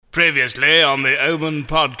Previously on the Omen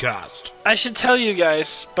podcast. I should tell you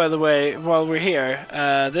guys, by the way, while we're here,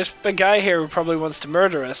 there's a guy here who probably wants to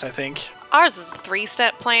murder us, I think. Ours is a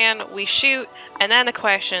 3-step plan. We shoot, and then the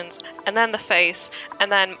questions, and then the face,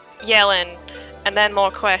 and then yelling, and then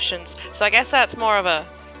more questions. So I guess that's more of a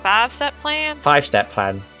 5-step plan? 5-step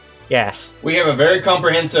plan. Yes. We have a very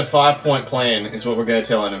comprehensive 5-point plan, is what we're going to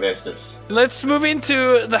tell our investors. Let's move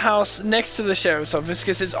into the house next to the sheriff's office,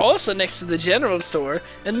 because it's also next to the general store,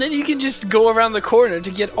 and then you can just go around the corner to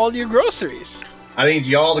get all your groceries. I need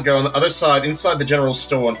y'all to go on the other side, inside the general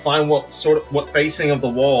store, and find what facing of the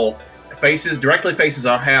wall directly faces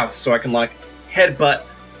our house, so I can headbutt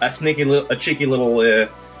a cheeky little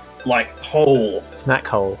hole. Snack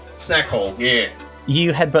hole. Snack hole, yeah.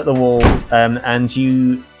 You headbutt the wall, and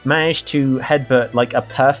you manage to headbutt a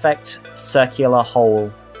perfect circular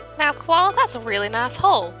hole. Now, Koala, that's a really nice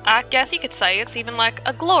hole. I guess you could say it's even like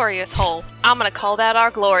a glorious hole. I'm gonna call that our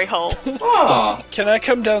glory hole. Ah. Can I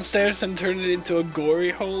come downstairs and turn it into a gory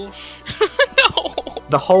hole? No.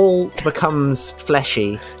 The hole becomes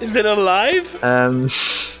fleshy. Is it alive?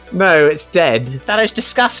 No, it's dead. That is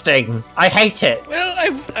disgusting. I hate it.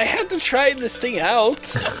 Well, I had to try this thing out.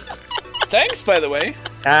 Thanks, by the way.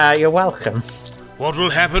 You're welcome. What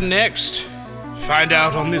will happen next? Find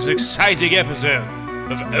out on this exciting episode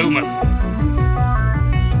of Omen.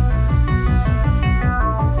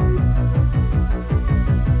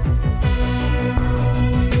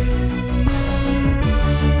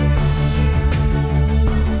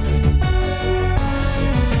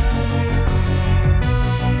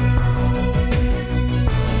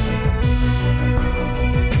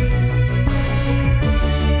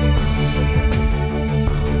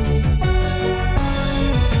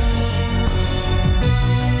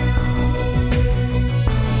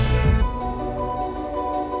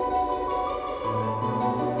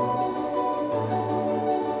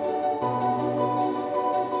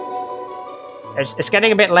 It's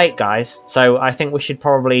getting a bit late, guys, so I think we should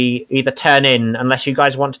probably either turn in, unless you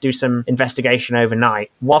guys want to do some investigation overnight.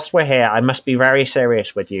 Whilst we're here, I must be very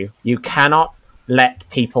serious with you. You cannot let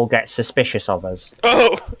people get suspicious of us.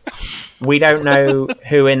 Oh! We don't know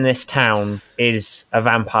who in this town is a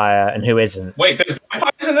vampire and who isn't. Wait, there's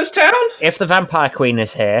vampires in this town? If the Vampire Queen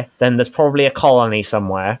is here, then there's probably a colony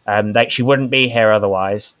somewhere. She wouldn't be here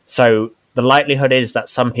otherwise. So the likelihood is that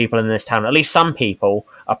some people in this town, at least some people,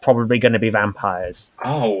 are probably going to be vampires.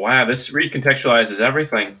 Oh, wow, this recontextualizes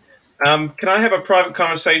everything. Can I have a private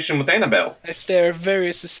conversation with Annabelle? I stare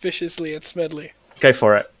very suspiciously at Smedley. Go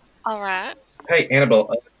for it. Alright. Hey, Annabelle,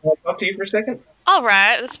 can I talk to you for a second?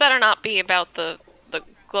 Alright, this better not be about the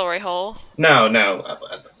glory hole. No.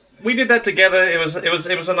 We did that together. It was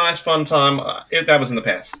a nice, fun time. That was in the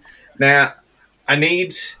past. Now, I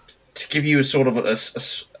need to give you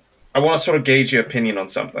I want to sort of gauge your opinion on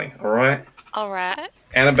something, alright? Alright.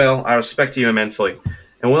 Annabelle, I respect you immensely.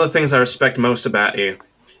 And one of the things I respect most about you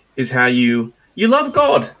is how you love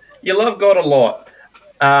God. You love God a lot.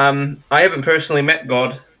 I haven't personally met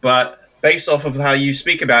God, but based off of how you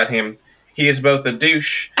speak about him, he is both a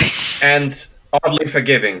douche and oddly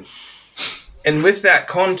forgiving. And with that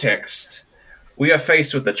context, we are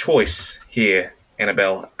faced with a choice here,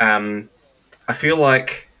 Annabelle. I feel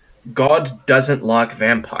like God doesn't like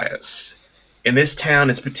vampires. And this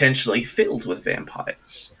town is potentially filled with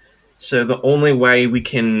vampires. So the only way we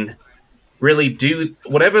can really do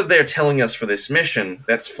whatever they're telling us for this mission,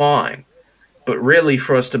 that's fine. But really,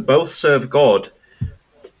 for us to both serve God,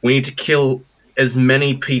 we need to kill as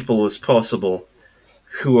many people as possible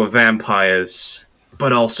who are vampires,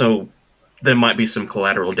 but also there might be some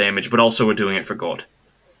collateral damage, but also we're doing it for God.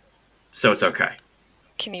 So it's okay.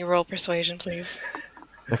 Can you roll persuasion, please?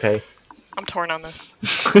 Okay. I'm torn on this.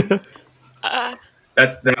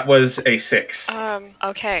 That was a 6.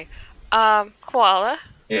 Okay. Koala,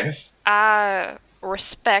 Yes. I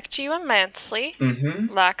respect you immensely.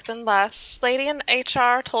 Mm-hmm. Like the last lady in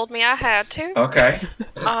HR told me I had to. Okay.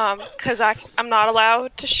 Because I'm not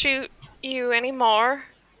allowed to shoot you anymore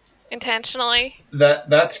intentionally.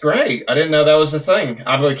 That's great. I didn't know that was a thing.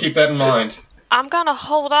 I'm going to keep that in mind. I'm gonna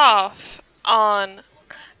hold off on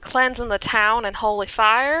cleansing the town in holy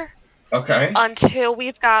fire Okay. until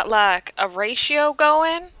we've got a ratio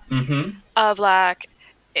going Mm-hmm. of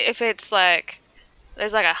if it's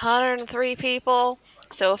there's 103 people,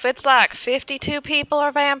 so if it's 52 people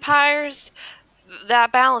are vampires,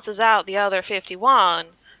 that balances out the other 51,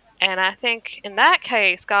 and I think in that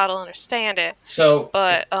case God will understand it. So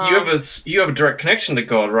But you have a direct connection to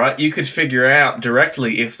God, right? You could figure out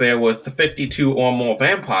directly if there were 52 or more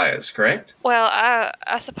vampires, correct? well,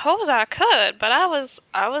 I suppose I could, but I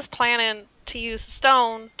was planning to use the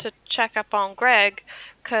stone to check up on Greg,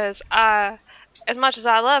 because as much as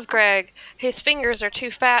I love Greg, his fingers are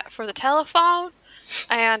too fat for the telephone,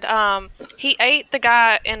 and he ate the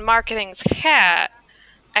guy in marketing's cat,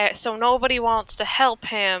 so nobody wants to help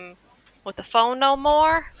him with the phone no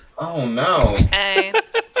more. Oh no. And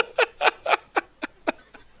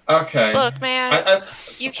Okay. look, man, I,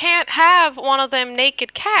 you can't have one of them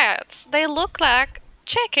naked cats. They look like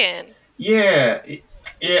chicken. yeah,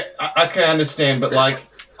 I can understand, but like,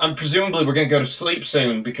 presumably we're gonna go to sleep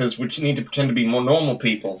soon because we need to pretend to be more normal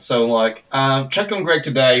people. So like, check on Greg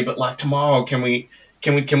today, but like tomorrow, can we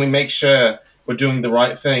make sure we're doing the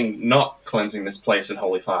right thing, not cleansing this place in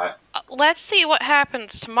holy fire? Let's see what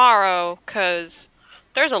happens tomorrow, because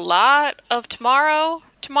there's a lot of tomorrow,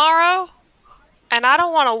 and I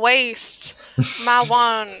don't want to waste my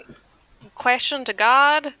one question to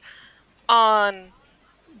God on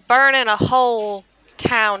burning a whole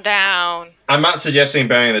town down. I'm not suggesting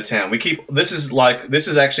burning the town. This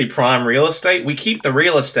is actually prime real estate. We keep the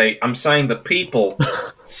real estate. I'm saying the people,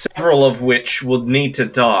 several of which will need to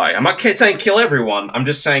die. I'm not saying kill everyone. I'm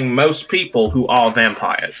just saying most people who are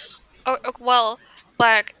vampires. Well,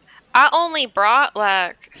 like, I only brought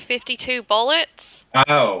like 52 bullets.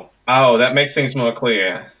 Oh, that makes things more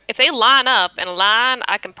clear. If they line up in a line,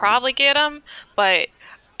 I can probably get them, but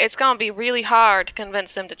it's gonna be really hard to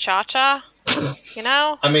convince them to cha-cha. You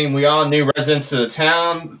know? I mean, we are new residents of the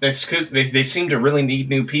town. They seem to really need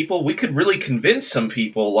new people. We could really convince some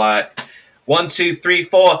people, like, 1, 2, 3,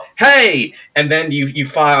 4, hey! And then you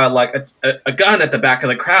fire, like, a gun at the back of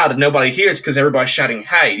the crowd and nobody hears because everybody's shouting,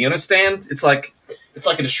 hey. You understand? It's like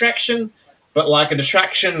a distraction, but like a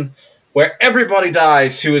distraction where everybody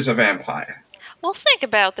dies who is a vampire. Well, think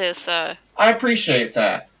about this, I appreciate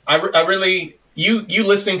that. I really... You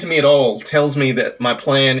listening to me at all tells me that my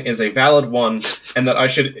plan is a valid one and that I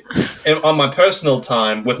should, on my personal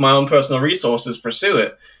time, with my own personal resources, pursue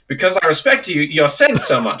it. Because I respect you, your sense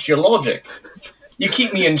so much, your logic. You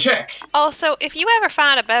keep me in check. Also, if you ever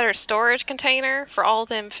find a better storage container for all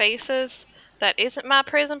them faces that isn't my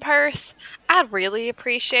prison purse, I'd really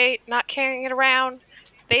appreciate not carrying it around.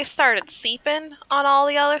 They've started seeping on all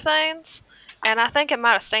the other things, and I think it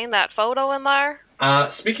might have stained that photo in there.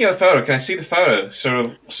 Speaking of the photo, can I see the photo?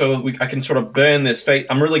 I can sort of burn this face.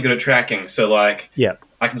 I'm really good at tracking, so like, Yeah.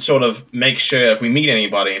 I can sort of make sure if we meet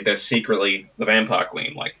anybody, they're secretly the Vampire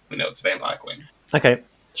Queen. Like, we know it's a Vampire Queen. Okay,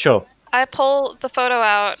 sure. I pull the photo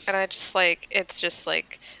out, and I just like, it's just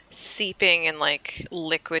like seeping in like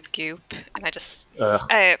liquid goop, and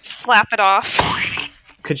I flap it off.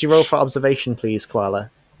 Could you roll for observation, please,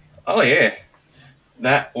 Koala? Oh yeah,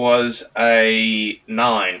 that was a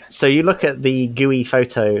 9. So you look at the gooey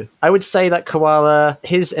photo. I would say that Koala,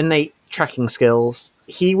 his innate tracking skills,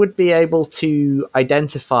 he would be able to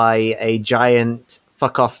identify a giant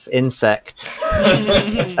fuck-off insect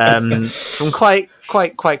from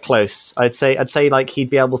quite close. I'd say like he'd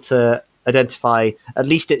be able to identify at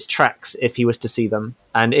least its tracks if he was to see them,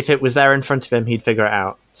 and if it was there in front of him, he'd figure it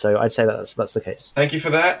out. So I'd say that's the case. Thank you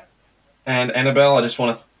for that. And Annabelle, I just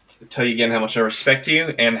want to tell you again how much I respect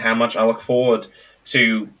you and how much I look forward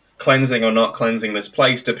to cleansing or not cleansing this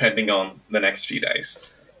place depending on the next few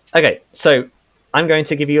days. Okay, so I'm going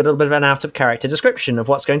to give you a little bit of an out-of-character description of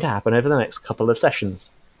what's going to happen over the next couple of sessions.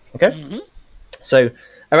 Okay? Mm-hmm. So,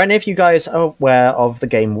 are any of you guys aware of the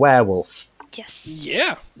game Werewolf? Yes.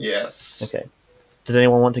 Yeah. Yes. Okay. Does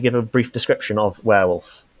anyone want to give a brief description of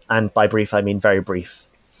Werewolf? And by brief, I mean very brief.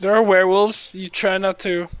 There are werewolves. You try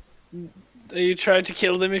to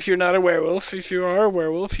kill them if you're not a werewolf. If you are a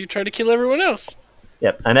werewolf, you try to kill everyone else.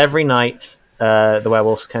 Yep. And every night, the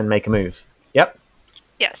werewolves can make a move. Yep.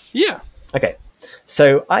 Yes. Yeah. Okay.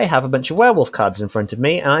 So I have a bunch of werewolf cards in front of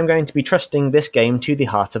me, and I'm going to be trusting this game to the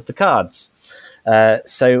heart of the cards.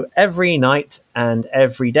 So every night and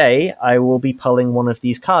every day, I will be pulling one of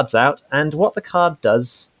these cards out, and what the card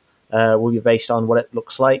does will be based on what it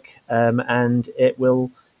looks like, and it will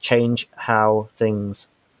change how things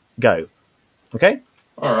go. Okay?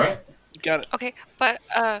 All right. Got it. Okay, but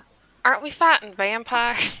aren't we fighting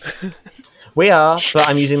vampires? We are, but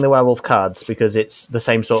I'm using the werewolf cards because it's the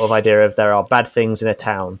same sort of idea of there are bad things in a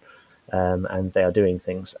town, and they are doing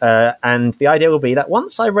things. And the idea will be that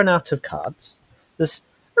once I run out of cards, there's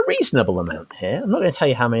a reasonable amount here. I'm not going to tell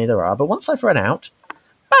you how many there are, but once I've run out,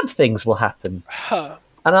 bad things will happen. Huh.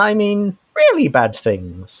 And I mean really bad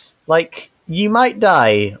things. Like, you might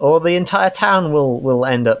die, or the entire town will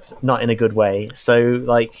end up not in a good way. So,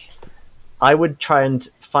 like, I would try and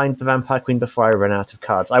find the Vampire Queen before I run out of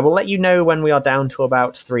cards. I will let you know when we are down to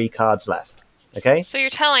about 3 cards left. Okay? So you're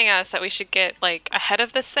telling us that we should get, like, ahead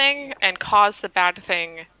of this thing and cause the bad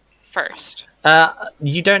thing first?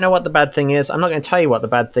 You don't know what the bad thing is. I'm not going to tell you what the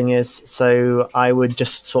bad thing is, so I would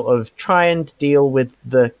just sort of try and deal with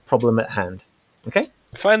the problem at hand. Okay?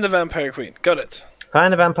 Find the vampire queen. Got it.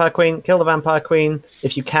 Find the vampire queen, kill the vampire queen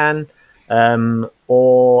if you can,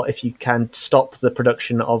 or if you can stop the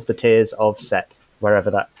production of the Tears of Set, wherever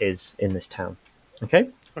that is in this town. Okay?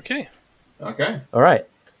 Okay. Okay. All right.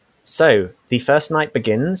 So, the first night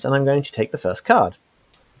begins, and I'm going to take the first card.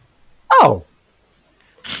 Oh!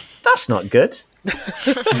 That's not good.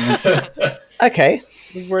 Okay.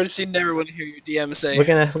 Words you never want to hear your DM say. We're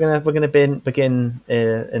gonna begin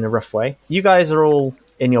in a rough way. You guys are all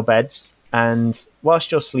in your beds, and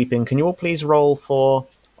whilst you're sleeping, can you all please roll for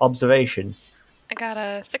observation? I got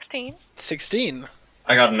a 16. 16.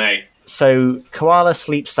 I got an 8. So Koala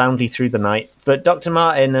sleeps soundly through the night, but Dr.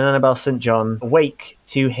 Martin and Annabelle St. John wake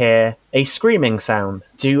to hear a screaming sound.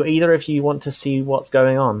 Do either of you want to see what's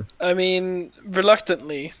going on? I mean,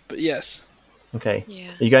 reluctantly, but yes. Okay. Yeah.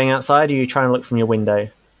 Are you going outside, or are you trying to look from your window?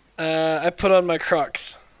 I put on my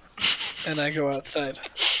Crocs, and I go outside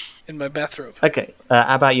in my bathrobe. Okay.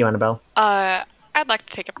 How about you, Annabelle? I'd like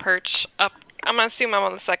to take a perch up. I'm gonna assume I'm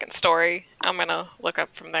on the second story. I'm gonna look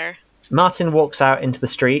up from there. Martin walks out into the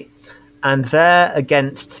street, and there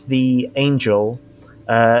against the angel,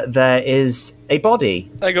 there is a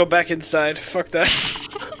body. I go back inside. Fuck that.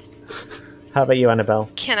 How about you, Annabelle?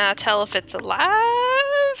 Can I tell if it's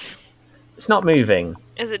alive? It's not moving.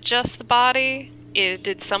 Is it just the body?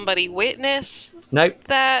 Did somebody witness Nope.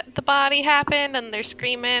 that the body happened and they're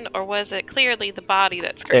screaming, or was it clearly the body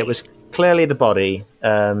that screamed? It was clearly the body.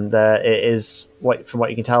 There it is, from what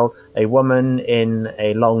you can tell, a woman in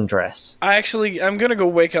a long dress. I'm gonna go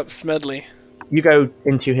wake up Smedley. You go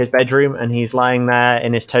into his bedroom, and he's lying there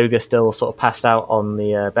in his toga, still sort of passed out on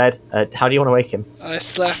the bed. How do you want to wake him? I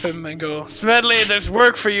slap him and go, Smedley, there's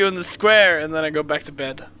work for you in the square, and then I go back to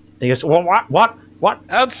bed. He goes, what?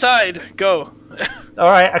 Outside, go. All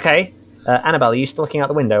right, okay. Annabelle, are you still looking out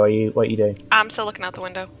the window? What are you doing? I'm still looking out the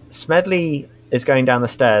window. Smedley is going down the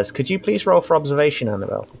stairs. Could you please roll for observation,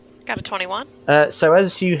 Annabelle? Got a 21. So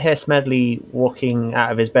as you hear Smedley walking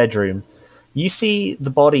out of his bedroom, you see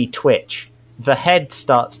the body twitch. The head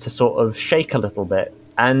starts to sort of shake a little bit,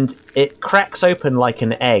 and it cracks open like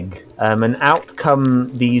an egg, and out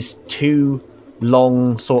come these two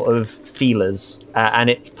long sort of feelers,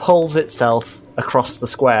 and it pulls itself across the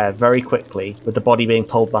square very quickly, with the body being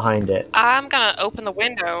pulled behind it. I'm gonna open the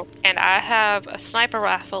window, and I have a sniper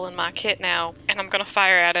rifle in my kit now, and I'm gonna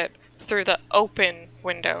fire at it through the open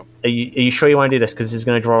window. Are you sure you want to do this? Because this is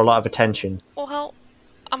going to draw a lot of attention. Well,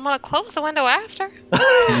 I'm gonna close the window after.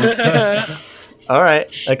 All right.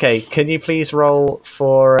 Okay. Can you please roll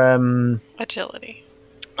for Agility.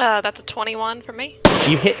 That's a 21 for me.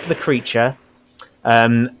 You hit the creature,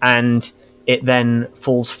 and it then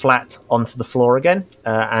falls flat onto the floor again,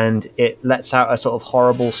 and it lets out a sort of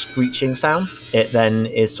horrible screeching sound. It then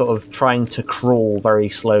is sort of trying to crawl very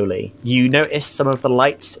slowly. You notice some of the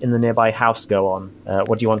lights in the nearby house go on.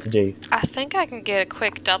 What do you want to do? I think I can get a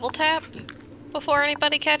quick double tap before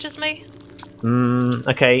anybody catches me.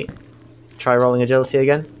 Okay. Try rolling agility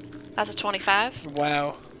again. That's a 25.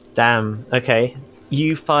 Wow. Damn. Okay.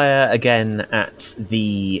 You fire again at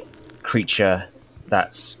the creature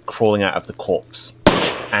that's crawling out of the corpse,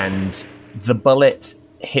 and the bullet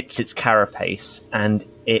hits its carapace and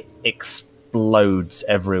it explodes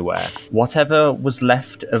everywhere. Whatever was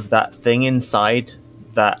left of that thing inside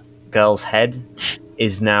that girl's head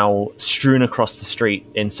is now strewn across the street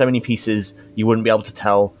in so many pieces you wouldn't be able to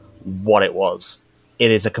tell what it was. It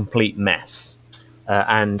is a complete mess.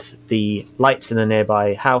 And the lights in the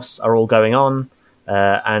nearby house are all going on,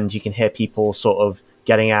 and you can hear people sort of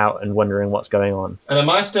getting out and wondering what's going on. And am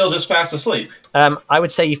I still just fast asleep? I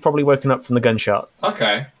would say you've probably woken up from the gunshot.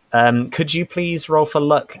 Okay. Could you please roll for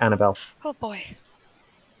luck, Annabelle? Oh boy.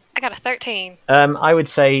 I got a 13. I would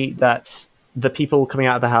say that the people coming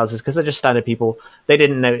out of the houses, because they're just standard people, they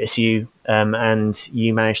didn't notice you, and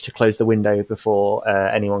you managed to close the window before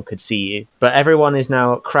anyone could see you. But everyone is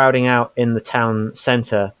now crowding out in the town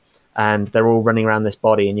centre, and they're all running around this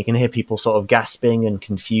body, and you can hear people sort of gasping and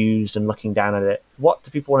confused and looking down at it. What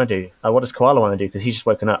do people want to do? What does Koala want to do? Because he's just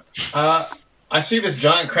woken up. I see this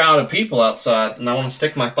giant crowd of people outside, and I want to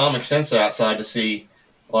stick my thaumic sensor outside to see,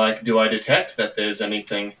 do I detect that there's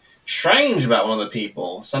anything strange about one of the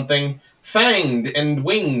people? Something fanged and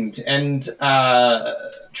winged and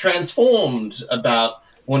transformed about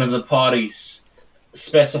one of the parties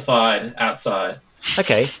specified outside.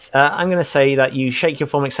 Okay, I'm going to say that you shake your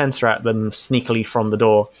thaumic sensor at them sneakily from the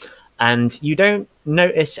door, and you don't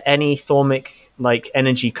notice any thaumic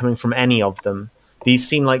energy coming from any of them. These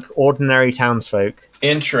seem like ordinary townsfolk,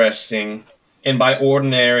 Interesting. And by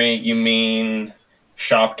ordinary, you mean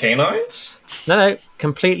sharp canines? No,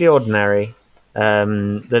 completely ordinary.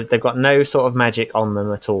 They've got no sort of magic on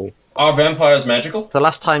them at all. Are vampires magical? The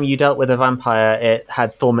last time you dealt with a vampire, it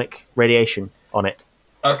had thermic radiation on it.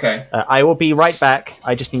 Okay. I will be right back.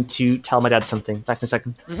 I just need to tell my dad something. Back in a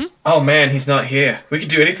second. Oh man, he's not here. We can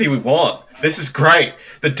do anything we want. This is great.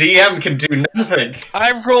 The DM can do nothing.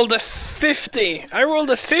 I rolled a 50. I rolled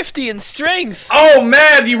a 50 in strength. Oh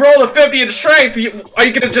man, you rolled a 50 in strength. Are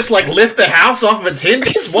you gonna just like lift the house off of its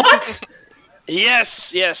hinges? What?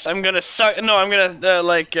 Yes. I'm gonna suck. No, I'm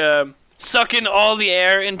gonna suck in all the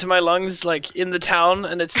air into my lungs, like in the town,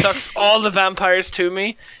 and it sucks all the vampires to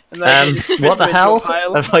me. And then I just spit What the them into a hell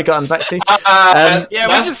pile. have I gotten back to?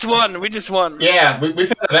 Yeah, we just won. Yeah, we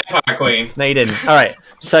found the vampire queen. No, you didn't. All right.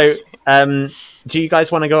 So, do you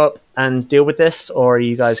guys want to go up and deal with this, or are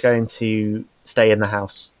you guys going to stay in the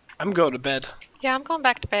house? I'm going to bed. Yeah, I'm going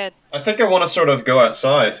back to bed. I think I want to sort of go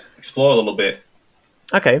outside, explore a little bit.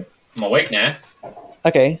 Okay. I'm awake now.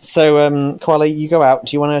 Okay. So, Koala, you go out.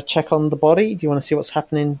 Do you want to check on the body? Do you want to see what's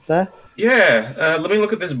happening there? Yeah, let me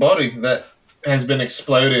look at this body that has been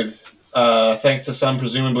exploded, thanks to some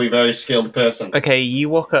presumably very skilled person. Okay, you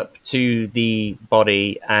walk up to the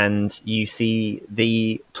body and you see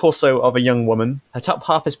the torso of a young woman. Her top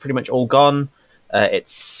half is pretty much all gone.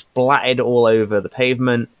 It's splattered all over the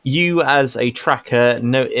pavement. You, as a tracker,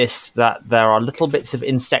 notice that there are little bits of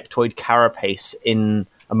insectoid carapace in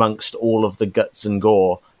amongst all of the guts and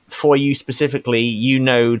gore. For you specifically, you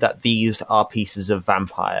know that these are pieces of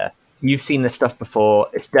vampire. You've seen this stuff before.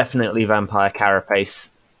 It's definitely vampire carapace.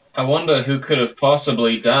 I wonder who could have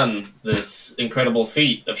possibly done this incredible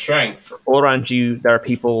feat of strength. All around you, there are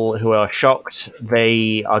people who are shocked.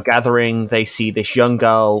 They are gathering. They see this young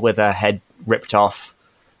girl with her head ripped off.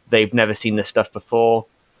 They've never seen this stuff before.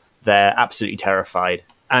 They're absolutely terrified.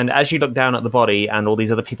 And as you look down at the body, and all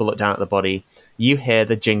these other people look down at the body, you hear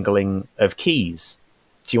the jingling of keys.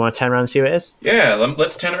 Do you want to turn around and see who it is? Yeah,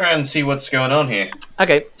 let's turn around and see what's going on here.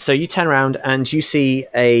 Okay, so you turn around and you see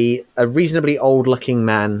a reasonably old-looking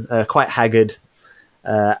man, quite haggard,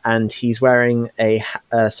 and he's wearing a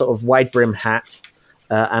sort of wide-brim hat,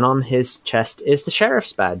 and on his chest is the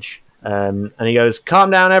sheriff's badge. And he goes,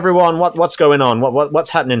 "Calm down, everyone. What's going on?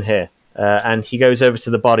 What's happening here?" And he goes over to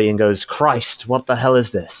the body and goes, "Christ, what the hell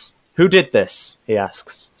is this? Who did this?" he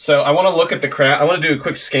asks. So I want to look at the crowd. I want to do a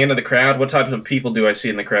quick scan of the crowd. What types of people do I see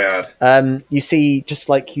in the crowd? You see just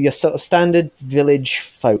like your sort of standard village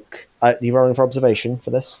folk. You rolling for observation for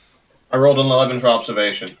this? I rolled an 11 for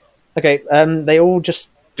observation. Okay, they all just...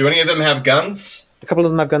 Do any of them have guns? A couple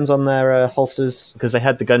of them have guns on their holsters because they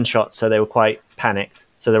had the gunshot, so they were quite panicked.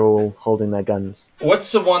 So they're all holding their guns.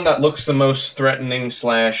 What's the one that looks the most threatening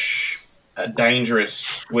 /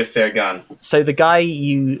 dangerous with their gun? So the guy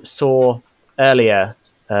you saw earlier,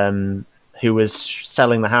 who was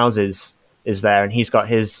selling the houses, is there, and he's got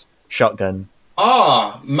his shotgun.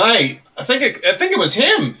 Ah, mate, I think it was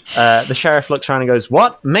him. The sheriff looks around and goes,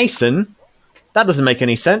 "What? Mason? That doesn't make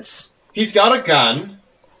any sense." He's got a gun.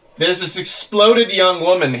 There's this exploded young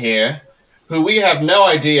woman here, who we have no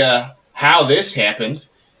idea how this happened,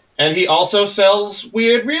 and he also sells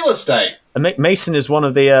weird real estate. Mason is one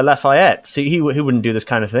of the Lafayettes. He wouldn't do this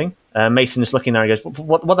kind of thing. Mason is looking there and goes,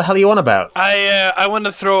 what the hell are you on about? I want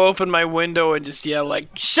to throw open my window and just yell like,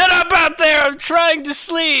 "Shut up out there! I'm trying to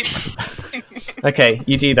sleep." Okay,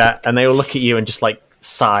 you do that, and they all look at you and just like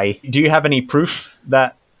sigh. Do you have any proof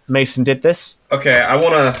that Mason did this? Okay, I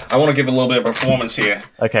wanna give a little bit of performance here.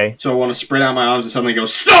 Okay. So I want to spread out my arms and suddenly go,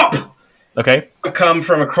 "Stop!" Okay. I've come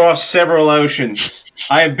from across several oceans.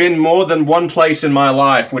 I have been more than one place in my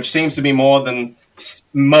life, which seems to be more than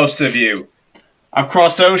most of you. I've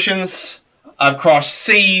crossed oceans, I've crossed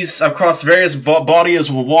seas, I've crossed various bodies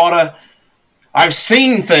of water. I've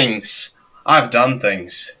seen things. I've done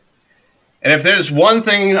things. And if there's one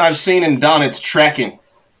thing I've seen and done, it's trekking.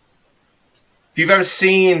 If you've ever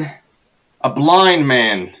seen a blind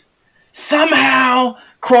man somehow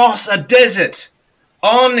cross a desert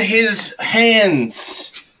on his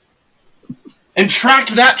hands and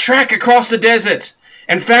tracked that trek across the desert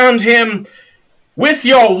and found him with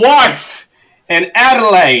your wife in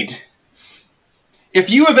Adelaide. If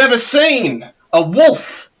you have ever seen a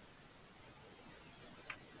wolf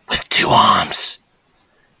with 2 arms,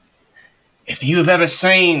 if you have ever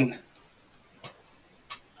seen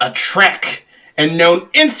a trek and known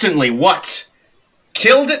instantly what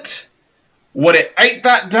killed it, what it ate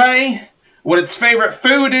that day, what its favorite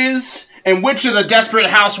food is, and which of the desperate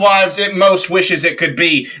housewives it most wishes it could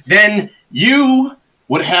be, then you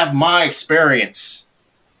would have my experience.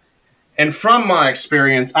 And from my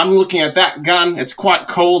experience, I'm looking at that gun. It's quite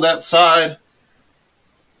cold outside.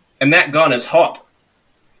 And that gun is hot.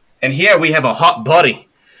 And here we have a hot body.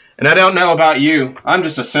 And I don't know about you. I'm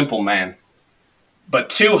just a simple man. But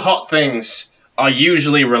two hot things are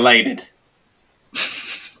usually related.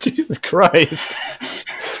 Jesus Christ.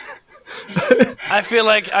 I feel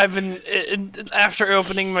like I've been, after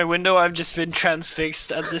opening my window, I've just been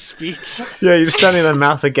transfixed at this speech. Yeah, you're standing there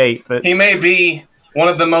mouth agape, but He may be one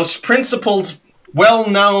of the most principled,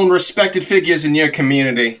 well-known, respected figures in your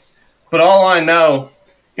community. But all I know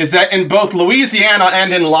is that in both Louisiana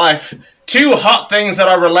and in life, two hot things that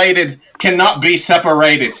are related cannot be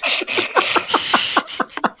separated.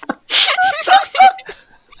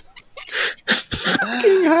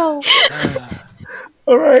 fucking hell.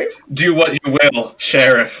 All right. Do what you will,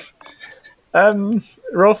 Sheriff.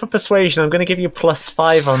 Roll for persuasion. I'm going to give you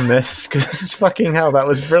 +5 on this because fucking hell, that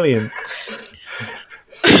was brilliant.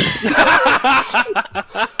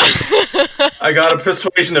 I got a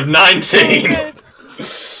persuasion of 19.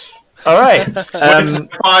 All right. 5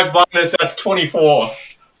 minus, that's 24.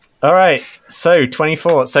 All right. So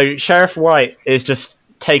 24. So Sheriff White is just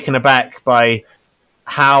taken aback by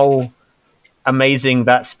how amazing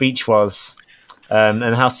that speech was,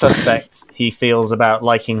 and how suspect he feels about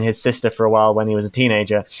liking his sister for a while when he was a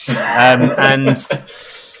teenager. And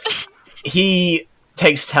he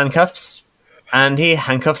takes his handcuffs and he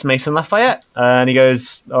handcuffs Mason Lafayette. And he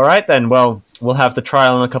goes, "All right then. Well, we'll have the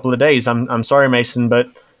trial in a couple of days. I'm sorry, Mason, but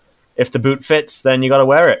if the boot fits, then you got to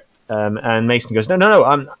wear it." And Mason goes, "No,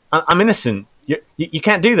 I'm innocent. You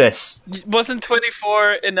can't do this." Wasn't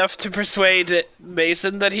 24 enough to persuade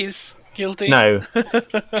Mason that he's guilty? No, Can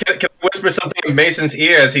I whisper something in Mason's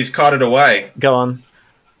ear as he's carted away? go on.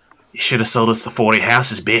 You should have sold us the 40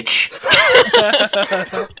 houses, bitch.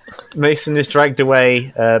 Mason is dragged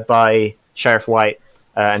away by Sheriff White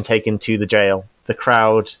and taken to the jail. The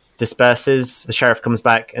crowd disperses. The sheriff comes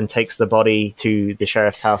back and takes the body to the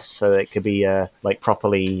sheriff's house so that it could be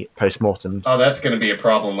properly post-mortem. Oh, that's going to be a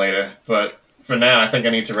problem later. But for now, I think I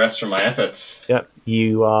need to rest from my efforts. Yep,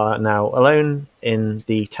 you are now alone in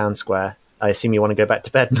the town square. I assume you want to go back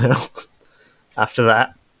to bed now. After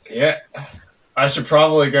that, Yeah, I should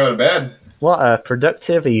probably go to bed. what a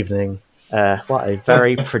productive evening. What a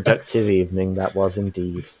very productive evening that was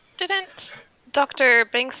indeed. Didn't Dr.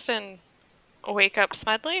 Bankston wake up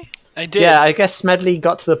Smedley? I did. Yeah, I guess Smedley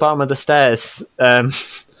got to the bottom of the stairs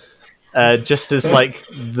just as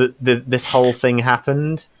this whole thing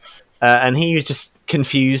happened, and he was just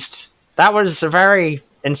confused. That was a very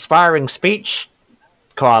inspiring speech,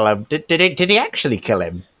 Koala. Did he actually kill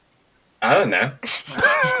him? I don't know.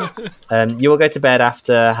 You will go to bed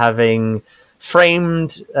after having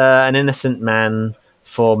framed an innocent man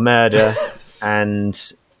for murder,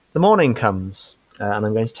 and the morning comes, and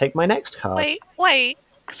I'm going to take my next card. Wait,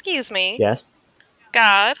 excuse me. Yes,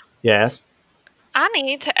 God, yes. I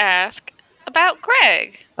need to ask about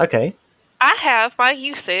Greg. Okay. I have my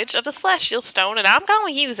usage of the Celestial Stone, and I'm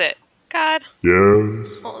going to use it. God. Yes.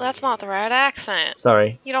 Well, that's not the right accent.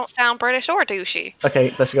 Sorry. You don't sound British or douchey.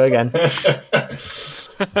 Okay, let's go again.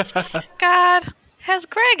 God, has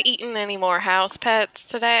Greg eaten any more house pets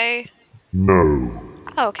today? No.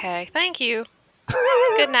 Okay, thank you.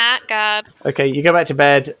 Good night, God. Okay, you go back to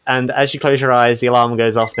bed, and as you close your eyes, the alarm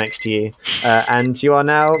goes off next to you, and you are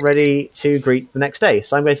now ready to greet the next day.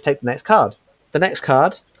 So I'm going to take the next card. The next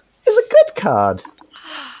card is a good card.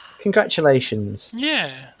 Congratulations.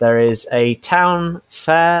 Yeah. There is a town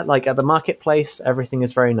fair, like at the marketplace. Everything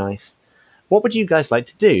is very nice. What would you guys like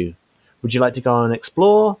to do? Would you like to go and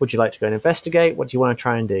explore? Would you like to go and investigate? What do you want to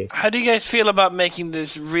try and do? How do you guys feel about making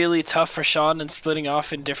this really tough for Sean and splitting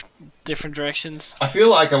off in different directions? I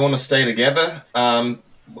feel like I want to stay together.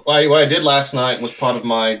 What I did last night was part of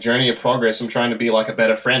my journey of progress. I'm trying to be like a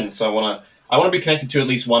better friend, so I want to be connected to at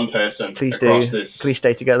least one person Please across do. this. Please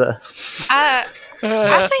stay together.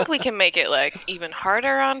 I think we can make it like even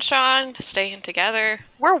harder on Sean staying together.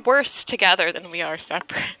 We're worse together than we are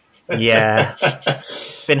separate. Yeah.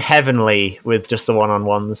 Been heavenly with just the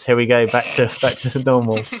one-on-ones. Here we go, back to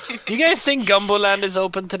normal. Do you guys think Gumboland is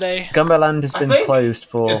open today? Gumboland has I been think closed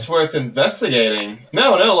for... It's worth investigating.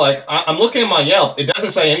 No, like I'm looking at my Yelp. It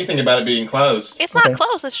doesn't say anything about it being closed. It's not Okay.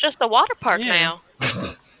 closed, it's just a water park Yeah.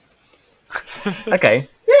 now. Okay,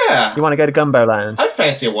 Yeah, you want to go to Gumboland? I'd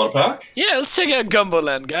fancy a water park. Yeah, let's check out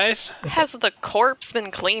Gumboland, guys. Has the corpse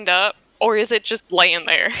been cleaned up, or is it just laying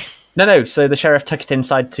there? No, so the sheriff took it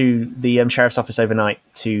inside to the sheriff's office overnight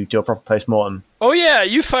to do a proper post-mortem. Oh yeah,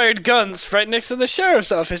 you fired guns right next to the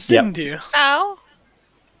sheriff's office, Yep. didn't you? No.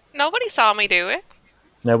 Nobody saw me do it.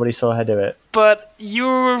 Nobody saw her do it. But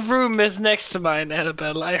your room is next to mine,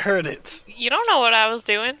 Annabelle. I heard it. You don't know what I was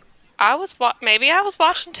doing. Maybe I was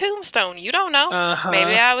watching Tombstone. You don't know. Uh-huh.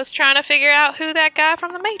 Maybe I was trying to figure out who that guy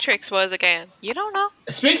from the Matrix was again. You don't know.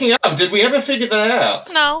 Speaking of, did we ever figure that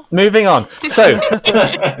out? No. Moving on. So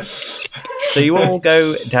you all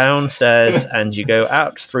go downstairs and you go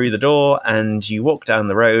out through the door and you walk down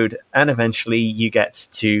the road and eventually you get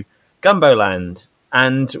to Gumboland.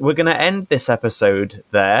 And we're going to end this episode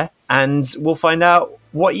there and we'll find out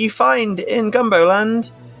what you find in Gumboland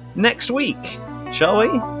next week. Shall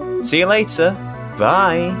we? See you later.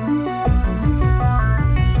 Bye.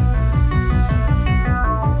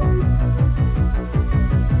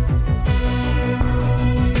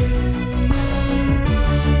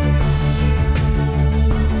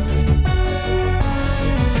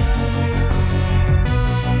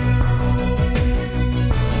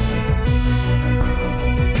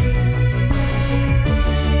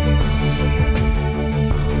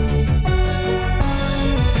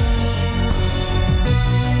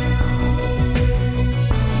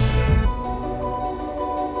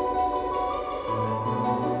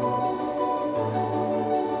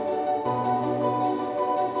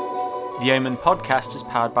 The Omen podcast is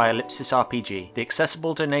powered by Ellipsis RPG, the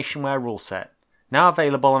accessible donationware rule set, now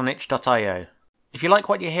available on itch.io. If you like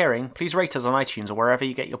what you're hearing, please rate us on iTunes or wherever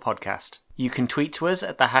you get your podcast. You can tweet to us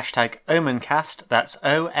at the hashtag OmenCast, that's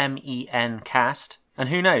OMENcast, and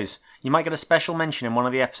who knows, you might get a special mention in one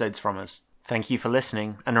of the episodes from us. Thank you for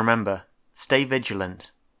listening, and remember, stay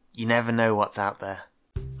vigilant. You never know what's out there.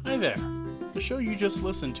 Hi there. The show you just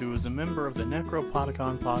listened to is a member of the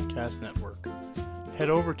Necropodicon Podcast Network. Head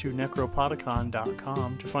over to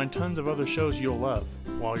necropodicon.com to find tons of other shows you'll love.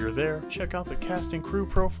 While you're there, check out the cast and crew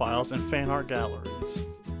profiles and fan art galleries.